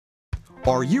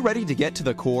Are you ready to get to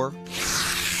the core?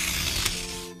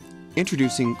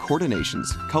 Introducing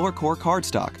Coredinations ColorCore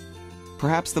Cardstock,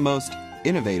 perhaps the most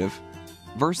innovative,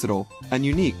 versatile, and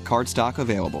unique cardstock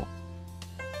available.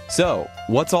 So,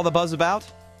 what's all the buzz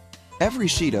about? Every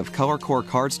sheet of ColorCore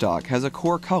cardstock has a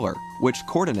core color which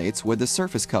coordinates with the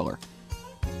surface color.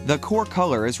 The core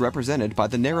color is represented by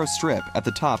the narrow strip at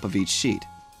the top of each sheet.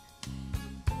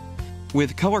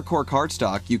 With ColorCore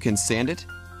cardstock, you can sand it,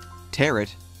 tear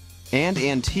it, and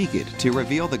antique it to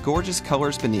reveal the gorgeous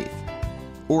colors beneath,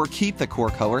 or keep the core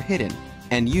color hidden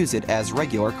and use it as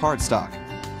regular cardstock.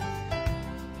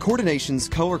 Coredinations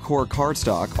ColorCore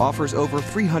cardstock offers over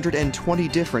 320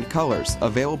 different colors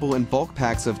available in bulk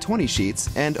packs of 20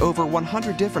 sheets and over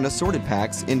 100 different assorted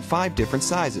packs in 5 different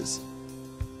sizes.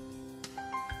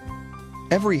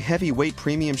 Every heavyweight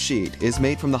premium sheet is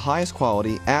made from the highest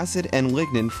quality acid and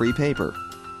lignin-free paper.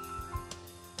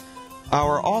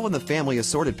 Our all-in-the-family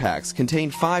assorted packs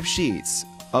contain 5 sheets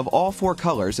of all 4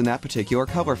 colors in that particular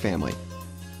color family.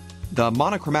 The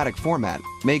monochromatic format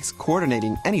makes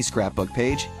coordinating any scrapbook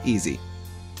page easy.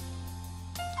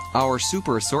 Our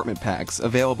super assortment packs,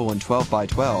 available in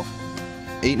 12x12,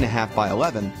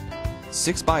 8.5x11,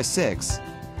 6x6,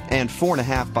 and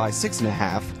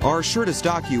 4.5x6.5, are sure to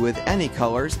stock you with any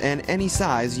colors and any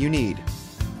size you need.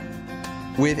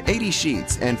 With 80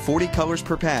 sheets and 40 colors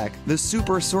per pack, the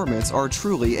super assortments are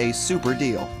truly a super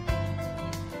deal.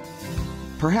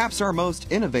 Perhaps our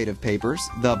most innovative papers,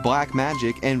 the Black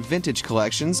Magic and Vintage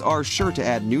collections, are sure to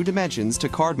add new dimensions to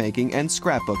card making and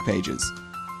scrapbook pages.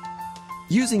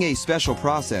 Using a special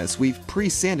process, we've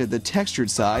pre-sanded the textured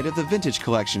side of the Vintage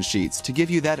collection sheets to give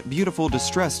you that beautiful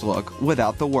distressed look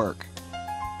without the work.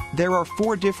 There are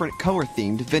 4 different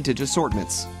color-themed Vintage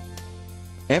assortments.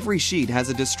 Every sheet has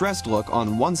a distressed look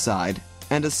on one side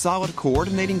and a solid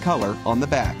coordinating color on the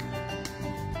back.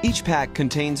 Each pack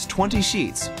contains 20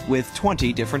 sheets with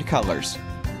 20 different colors.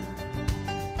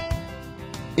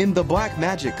 In the Black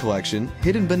Magic collection,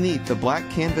 hidden beneath the black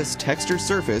canvas textured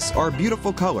surface are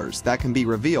beautiful colors that can be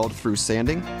revealed through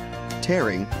sanding,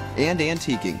 tearing, and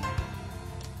antiquing.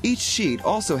 Each sheet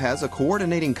also has a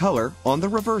coordinating color on the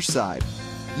reverse side.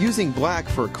 Using black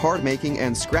for card making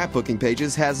and scrapbooking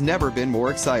pages has never been more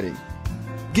exciting.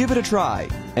 Give it a try,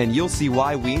 and you'll see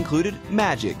why we included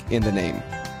magic in the name.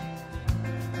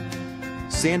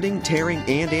 Sanding, tearing,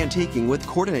 and antiquing with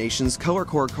Coredinations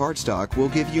ColorCore cardstock will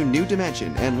give you new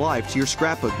dimension and life to your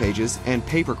scrapbook pages and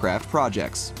papercraft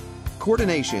projects.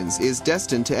 Coredinations is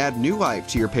destined to add new life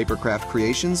to your papercraft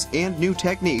creations and new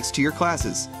techniques to your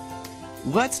classes.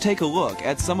 Let's take a look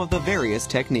at some of the various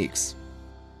techniques.